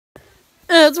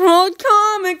Eddsworld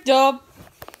Comic Dub.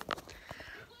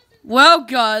 Well,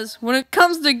 guys, when it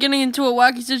comes to getting into a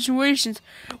wacky situations,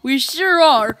 we sure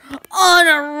are on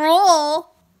a roll.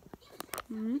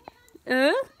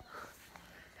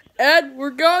 Ed, we're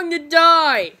going to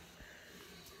die.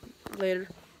 Later.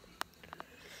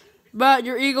 But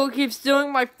your ego keeps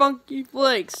stealing my funky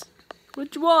flakes.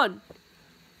 Which one?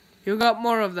 You got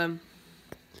more of them.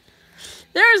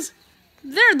 They're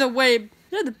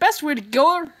the best way to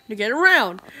go to get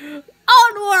around.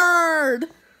 Onward!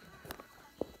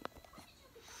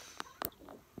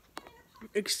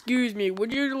 Excuse me,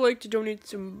 would you like to donate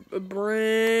some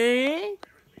brain?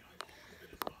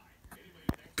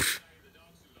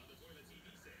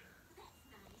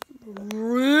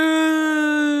 Rude.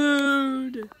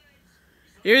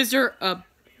 Here's your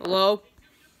hello.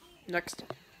 Next.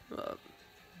 La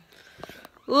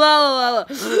la la la.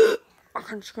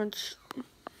 Crunch crunch.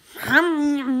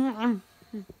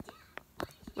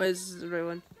 Wait, is this the right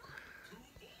one?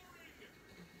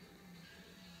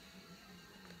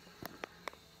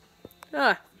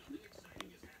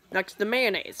 Next to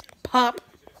mayonnaise. Pop.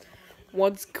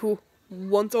 Once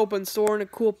open store in a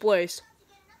cool place.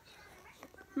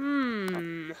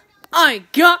 I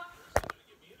got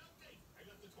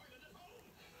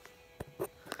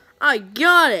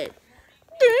it.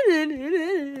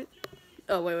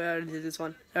 Oh wait, I already did this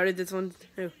one. Oh,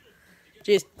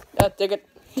 jeez, take it.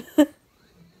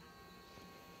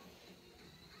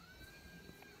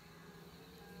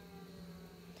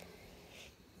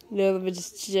 Now let me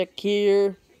just check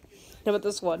here. How about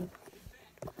this one?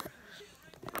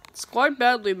 It's quite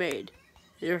badly made.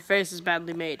 Your face is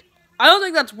badly made. I don't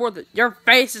think that's worth it. Your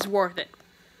face is worth it.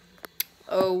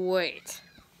 Oh, wait.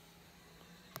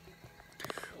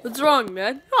 What's wrong,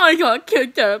 man? I got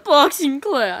kicked out of boxing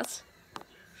class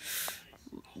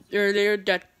earlier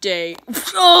that day.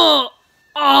 Oh,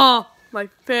 my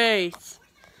face.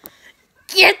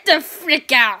 Get the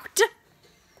frick out.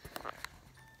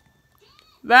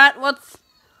 Matt, what's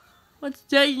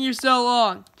taking you so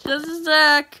long? Just a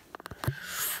sec.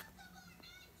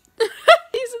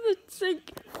 He's in the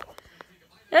sink.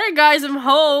 Hey guys, I'm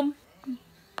home.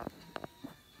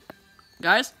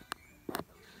 Guys?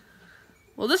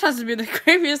 Well, this has to be the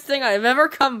creepiest thing I've ever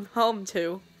come home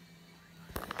to.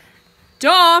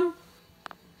 Tom!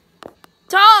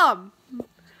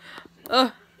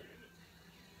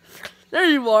 There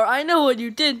you are. I know what you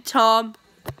did, Tom.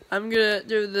 I'm gonna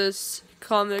do this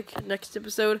comic next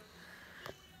episode.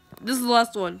 This is the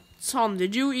last one. Tom,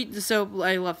 did you eat the soap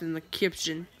I left in the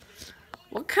kitchen?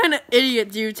 What kind of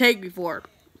idiot do you take me for?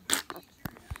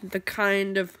 The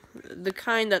kind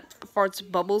that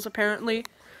farts bubbles, apparently.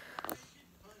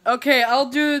 Okay, I'll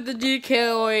do the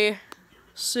decoy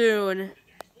soon.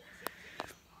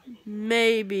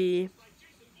 Maybe.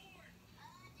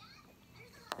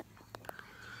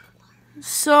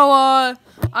 So,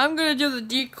 I'm gonna do the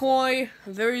decoy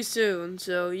very soon.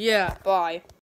 So, yeah, bye.